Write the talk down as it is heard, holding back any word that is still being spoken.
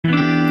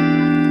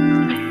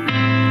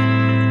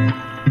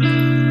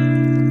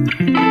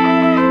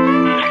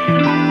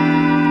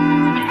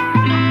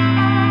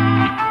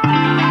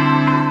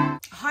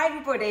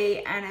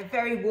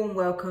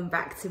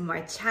back to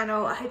my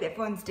channel. I hope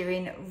everyone's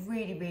doing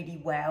really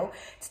well.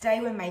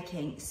 Today we're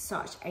making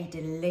such a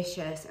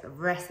delicious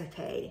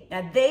recipe.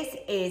 Now this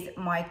is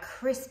my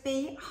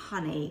crispy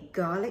honey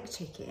garlic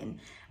chicken,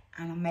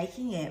 and I'm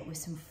making it with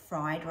some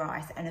fried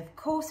rice, and of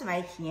course I'm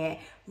making it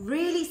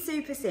really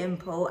super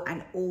simple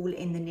and all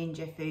in the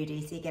Ninja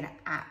Foodi, so you're gonna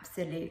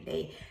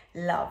absolutely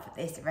love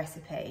this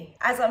recipe.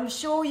 As I'm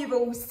sure you've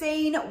all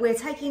seen, we're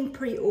taking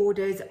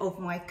pre-orders of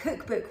my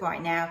cookbook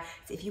right now,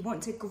 so if you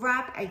want to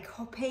grab a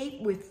copy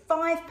with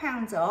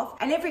 £5 off,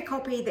 and every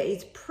copy that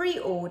is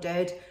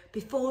pre-ordered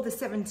before the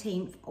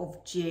 17th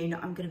of June,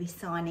 I'm going to be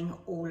signing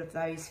all of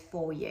those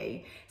for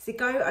you. So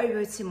go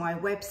over to my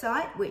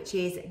website, which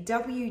is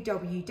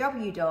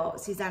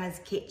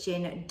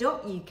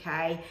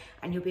www.susannaskitchen.uk,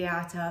 and you'll be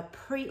able to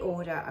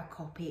pre-order a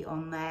copy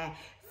on there,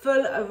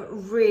 full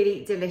of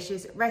really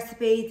delicious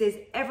recipes. There's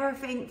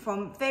everything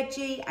from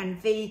veggie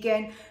and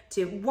vegan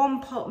to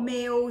one-pot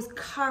meals,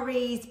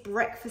 curries,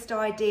 breakfast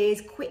ideas,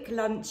 quick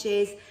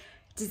lunches,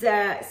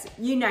 desserts,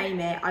 you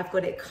name it, I've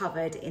got it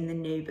covered in the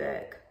new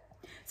book.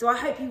 So I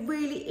hope you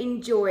really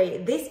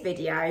enjoy this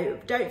video.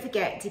 Don't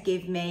forget to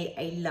give me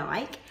a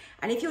like.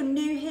 And if you're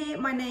new here,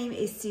 my name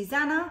is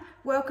Susannah.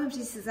 Welcome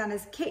to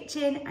Susannah's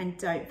Kitchen, and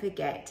don't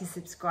forget to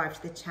subscribe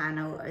to the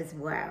channel as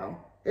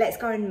well. Let's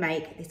go and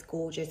make this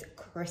gorgeous,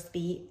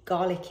 crispy,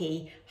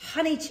 garlicky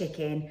honey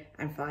chicken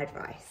and fried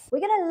rice. We're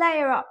gonna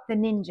layer up the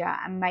Ninja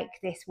and make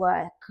this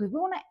work because we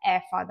wanna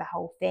air fry the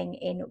whole thing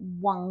in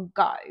one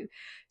go.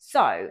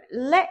 So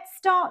let's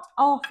start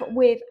off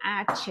with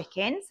our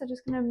chicken. So I'm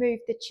just gonna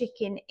move the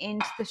chicken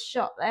into the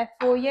shot there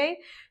for you.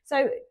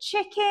 So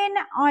chicken,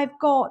 I've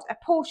got a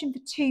portion for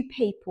 2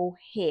 people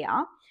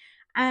here,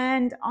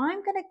 and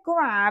I'm gonna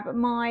grab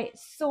my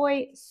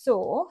soy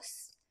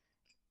sauce,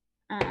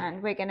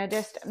 and we're going to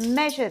just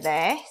measure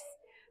this.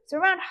 So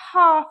around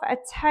half a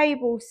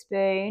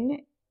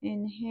tablespoon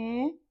in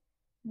here.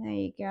 There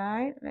you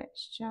go.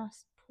 Let's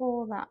just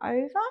pour that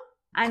over.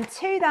 And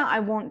to that I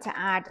want to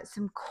add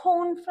some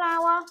corn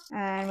flour,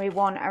 and we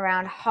want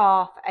around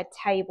half a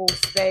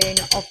tablespoon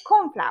of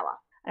corn flour.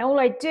 And all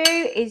I do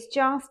is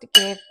just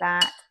give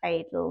that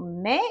a little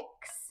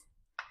mix,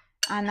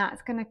 and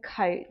that's going to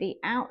coat the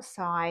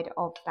outside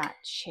of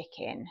that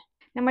chicken.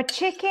 Now my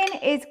chicken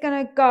is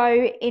going to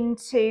go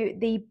into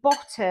the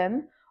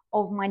bottom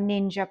of my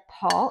Ninja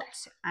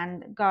pot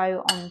and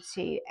go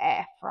onto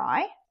air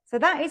fry. So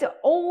that is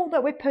all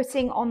that we're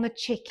putting on the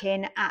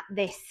chicken at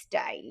this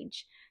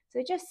stage.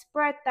 So just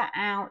spread that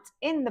out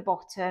in the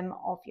bottom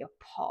of your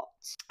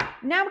pot.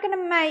 Now we're going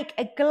to make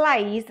a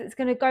glaze that's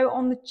going to go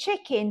on the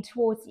chicken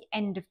towards the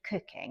end of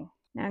cooking.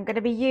 Now I'm going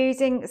to be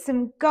using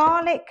some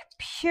garlic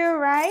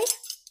puree,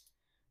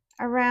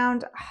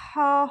 around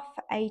half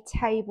a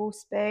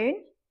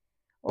tablespoon.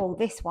 Oh,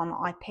 this one that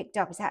I picked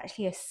up is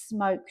actually a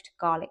smoked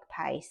garlic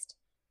paste.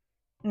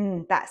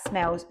 That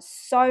smells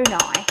so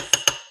nice.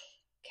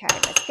 Okay,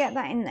 let's get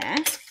that in there.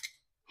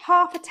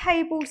 Half a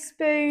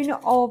tablespoon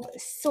of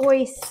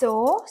soy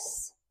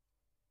sauce.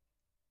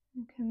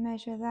 You can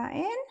measure that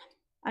in.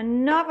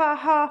 Another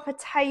half a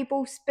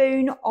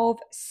tablespoon of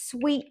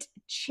sweet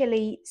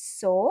chili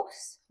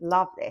sauce.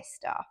 Love this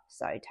stuff,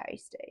 so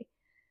tasty.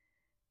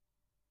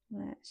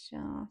 Let's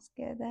just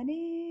get that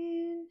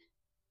in.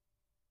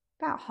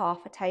 About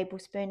half a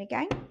tablespoon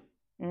again.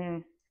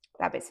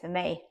 That bit's for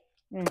me.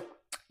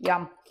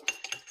 Yum.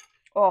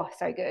 Oh,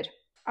 so good.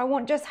 I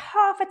want just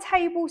half a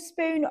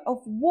tablespoon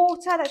of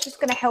water. That's just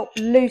going to help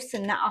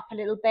loosen that up a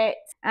little bit.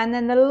 And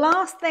then the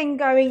last thing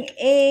going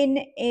in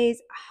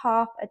is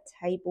half a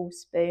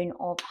tablespoon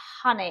of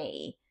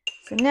honey.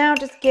 So now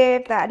just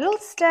give that a little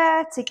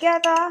stir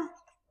together.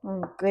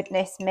 Oh,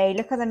 goodness me.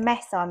 Look at the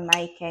mess I'm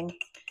making.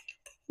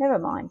 Never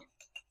mind.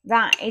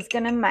 That is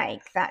going to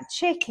make that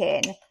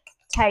chicken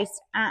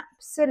taste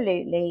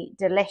absolutely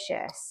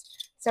delicious.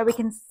 So we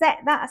can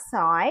set that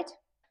aside.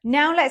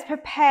 Now let's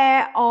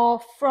prepare our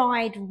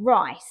fried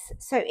rice.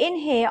 So in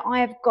here I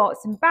have got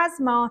some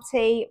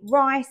basmati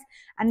rice,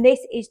 and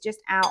this is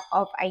just out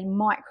of a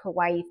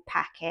microwave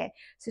packet.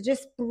 So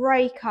just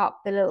break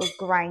up the little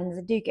grains.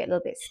 They do get a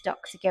little bit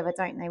stuck together,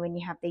 don't they, when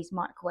you have these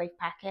microwave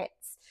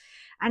packets.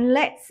 And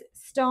let's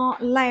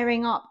start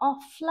layering up our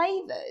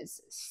flavours.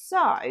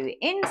 So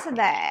into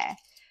there,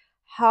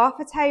 half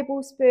a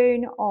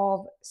tablespoon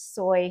of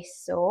soy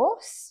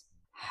sauce,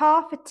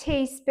 half a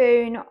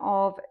teaspoon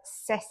of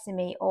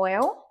sesame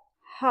oil,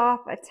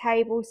 half a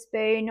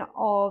tablespoon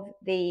of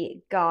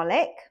the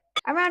garlic,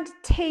 around a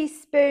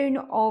teaspoon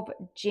of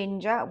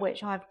ginger,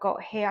 which I've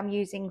got here. I'm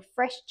using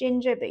fresh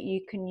ginger, but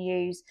you can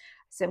use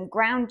some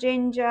ground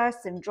ginger,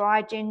 some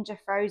dry ginger,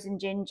 frozen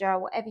ginger,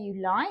 whatever you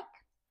like.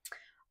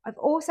 I've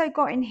also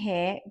got in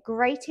here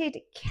grated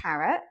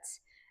carrot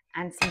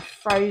and some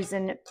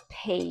frozen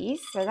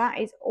peas. So that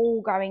is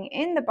all going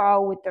in the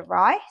bowl with the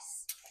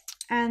rice.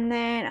 And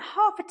then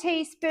half a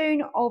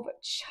teaspoon of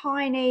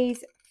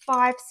Chinese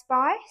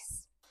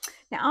 5-spice.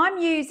 Now I'm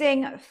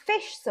using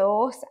fish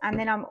sauce, and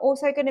then I'm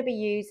also going to be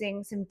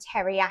using some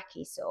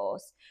teriyaki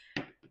sauce.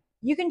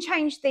 You can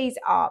change these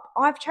up.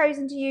 I've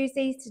chosen to use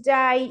these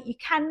today. You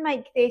can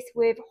make this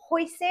with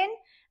hoisin,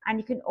 and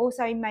you can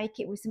also make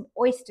it with some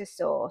oyster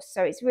sauce.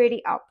 So it's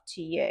really up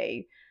to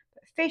you.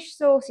 But fish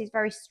sauce is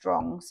very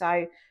strong,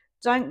 so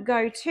don't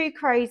go too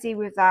crazy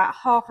with that.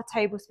 Half a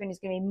tablespoon is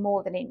going to be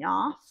more than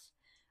enough.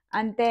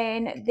 And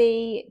then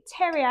the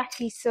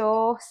teriyaki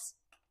sauce,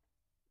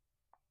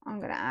 I'm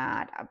going to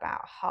add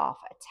about half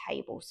a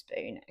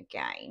tablespoon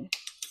again.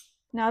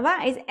 Now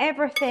that is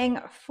everything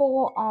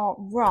for our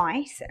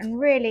rice, and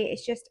really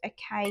it's just a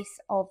case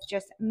of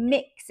just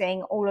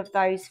mixing all of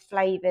those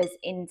flavours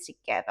in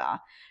together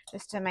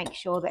just to make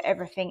sure that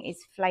everything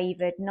is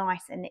flavoured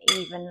nice and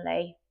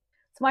evenly.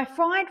 So my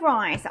fried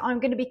rice, I'm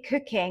going to be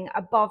cooking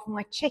above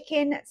my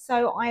chicken.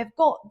 So I have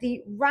got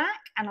the rack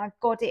and I've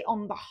got it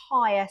on the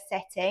higher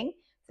setting.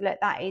 So look,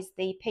 that is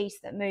the piece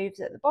that moves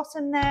at the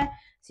bottom there.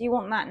 So you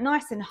want that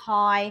nice and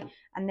high,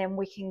 and then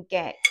we can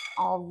get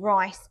our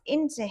rice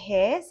into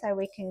here so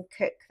we can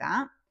cook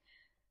that.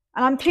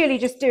 And I'm purely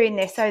just doing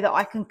this so that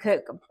I can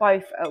cook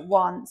both at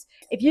once.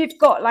 If you've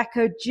got like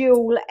a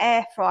dual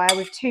air fryer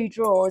with 2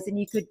 drawers, and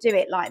you could do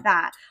it like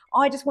that.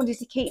 I just wanted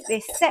to keep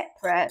this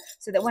separate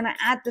so that when I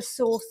add the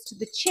sauce to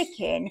the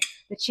chicken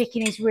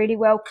is really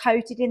well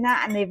coated in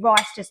that, and the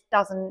rice just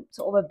doesn't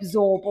sort of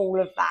absorb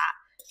all of that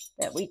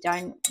we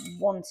don't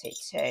want it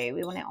to.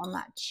 We want it on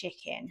that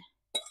chicken.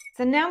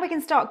 So now we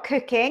can start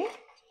cooking.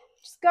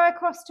 Just go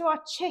across to our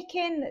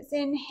chicken that's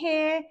in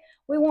here.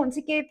 We want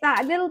to give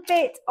that a little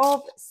bit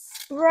of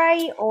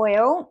spray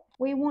oil.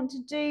 We want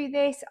to do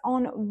this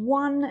on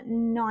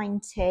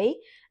 190,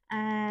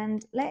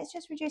 and let's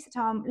just reduce the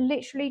time.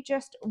 Literally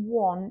just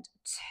want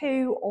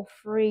 2 or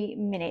 3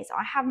 minutes.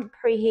 I haven't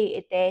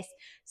preheated this,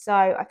 so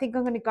I think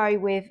I'm going to go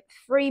with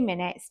 3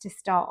 minutes to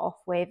start off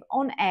with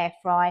on air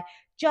fry,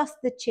 just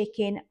the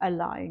chicken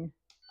alone.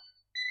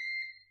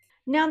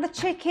 Now the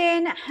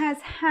chicken has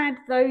had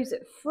those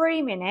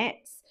 3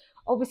 minutes.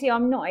 Obviously,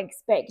 I'm not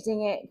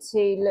expecting it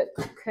to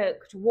look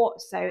cooked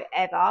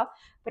whatsoever,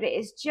 but it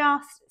has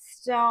just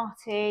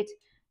started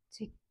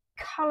to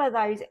colour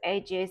those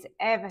edges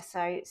ever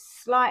so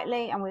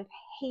slightly, and we've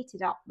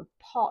heated up the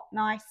pot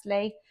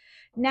nicely.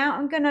 Now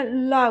I'm going to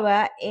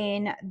lower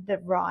in the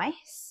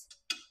rice,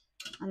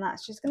 and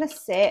that's just going to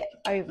sit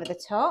over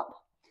the top.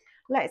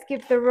 Let's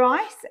give the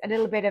rice a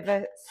little bit of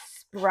a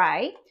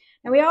spray.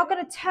 Now we are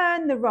going to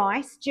turn the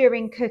rice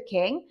during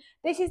cooking.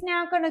 This is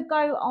now going to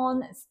go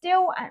on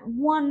still at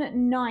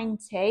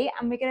 190,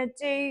 and we're going to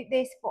do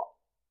this for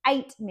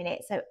 8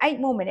 minutes. So 8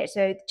 more minutes.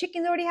 So the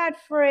chicken's already had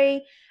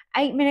 3,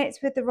 8 minutes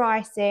with the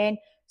rice in.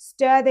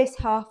 Stir this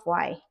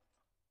halfway.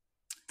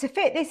 To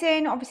fit this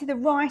in, obviously the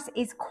rice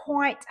is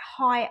quite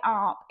high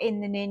up in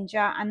the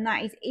Ninja, and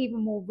that is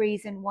even more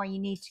reason why you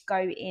need to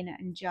go in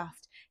and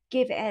just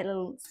give it a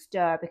little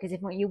stir, because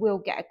if not you will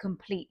get a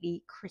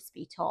completely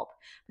crispy top.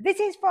 But this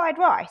is fried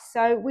rice,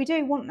 so we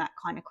do want that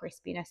kind of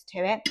crispiness to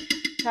it.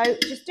 So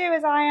just do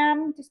as I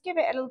am, just give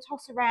it a little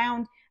toss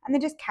around, and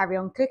then just carry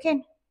on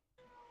cooking.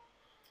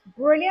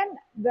 Brilliant,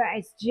 that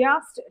is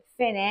just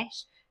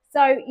finished.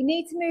 So you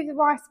need to move the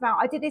rice about.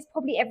 I did this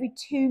probably every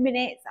 2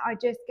 minutes. I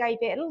just gave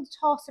it a little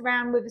toss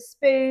around with a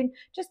spoon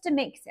just to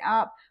mix it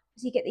up.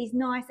 So you get these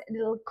nice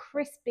little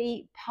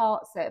crispy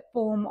parts that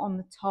form on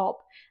the top,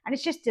 and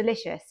it's just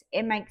delicious.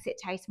 It makes it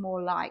taste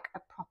more like a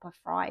proper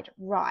fried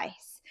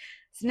rice.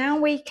 So now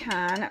we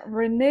can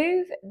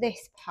remove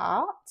this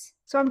part.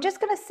 So I'm just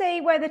going to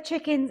see where the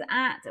chicken's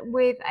at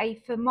with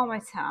a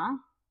thermometer.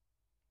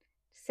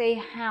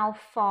 See how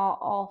far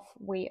off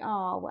we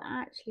are. We're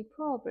actually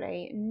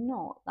probably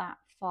not that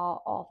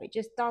far off. It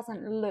just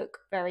doesn't look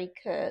very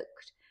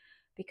cooked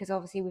because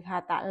obviously we've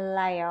had that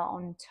layer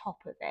on top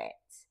of it.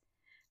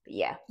 But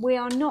yeah, we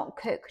are not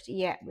cooked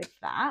yet with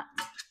that,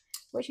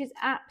 which is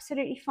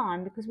absolutely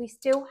fine because we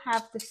still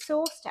have the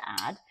sauce to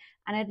add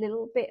and a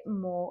little bit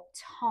more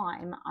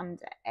time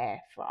under air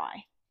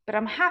fry. But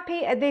I'm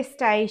happy at this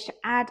stage to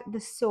add the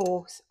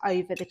sauce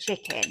over the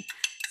chicken.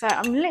 So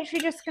I'm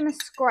literally just going to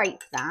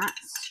scrape that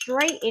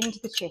straight into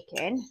the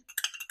chicken.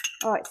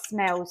 Oh, it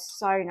smells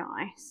so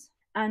nice.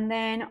 And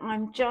then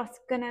I'm just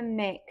going to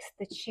mix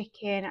the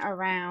chicken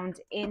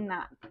around in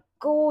that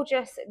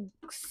gorgeous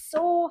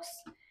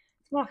sauce.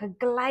 It's more like a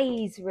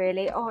glaze,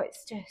 really. Oh,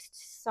 it's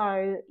just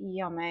so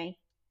yummy.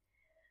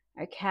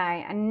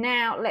 Okay, and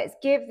now let's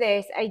give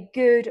this a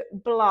good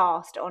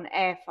blast on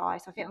air fry.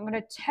 So I think I'm going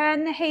to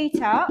turn the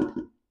heat up.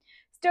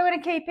 Still going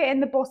to keep it in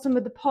the bottom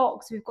of the pot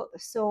because we've got the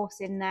sauce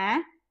in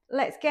there.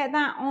 Let's get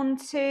that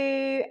onto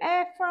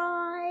air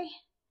fry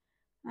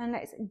and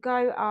let's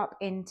go up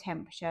in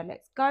temperature.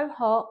 Let's go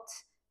hot.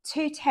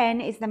 210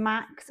 is the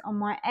max on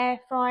my air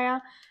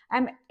fryer.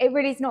 It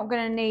really is not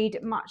going to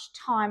need much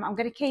time. I'm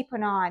going to keep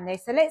an eye on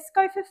this. So let's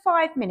go for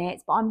 5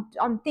 minutes, but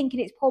I'm thinking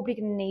it's probably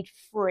going to need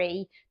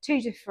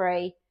 2 to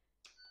 3.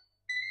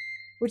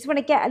 We just want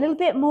to get a little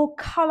bit more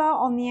colour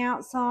on the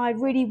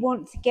outside, really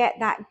want to get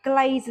that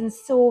glaze and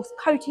sauce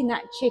coating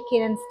that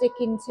chicken and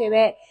sticking to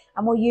it,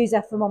 and we'll use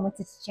a thermometer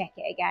to check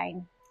it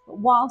again. But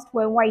whilst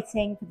we're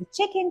waiting for the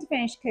chicken to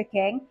finish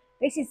cooking,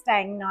 this is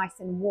staying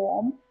nice and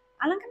warm.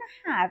 and I'm going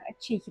to have a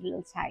cheeky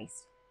little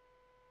taste.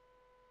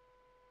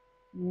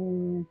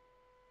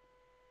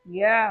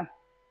 Yeah,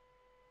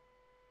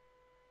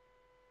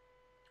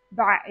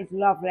 that is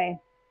lovely.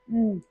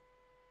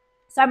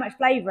 So much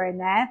flavour in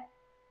there.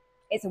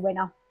 It's a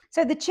winner.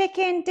 So the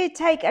chicken did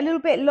take a little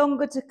bit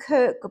longer to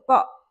cook,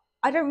 but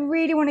I don't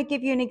really want to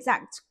give you an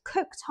exact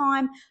cook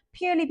time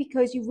purely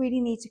because you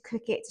really need to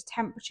cook it to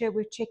temperature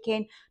with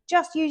chicken.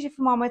 Just use your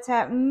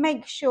thermometer,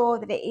 make sure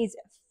that it is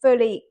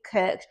fully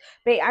cooked,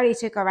 but it only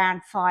took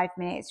around 5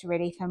 minutes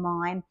really for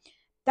mine.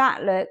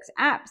 That looks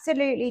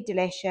absolutely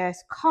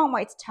delicious. Can't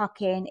wait to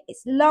tuck in.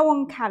 It's low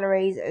on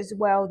calories as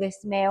well,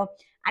 this meal,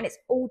 and it's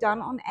all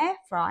done on air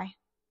fry.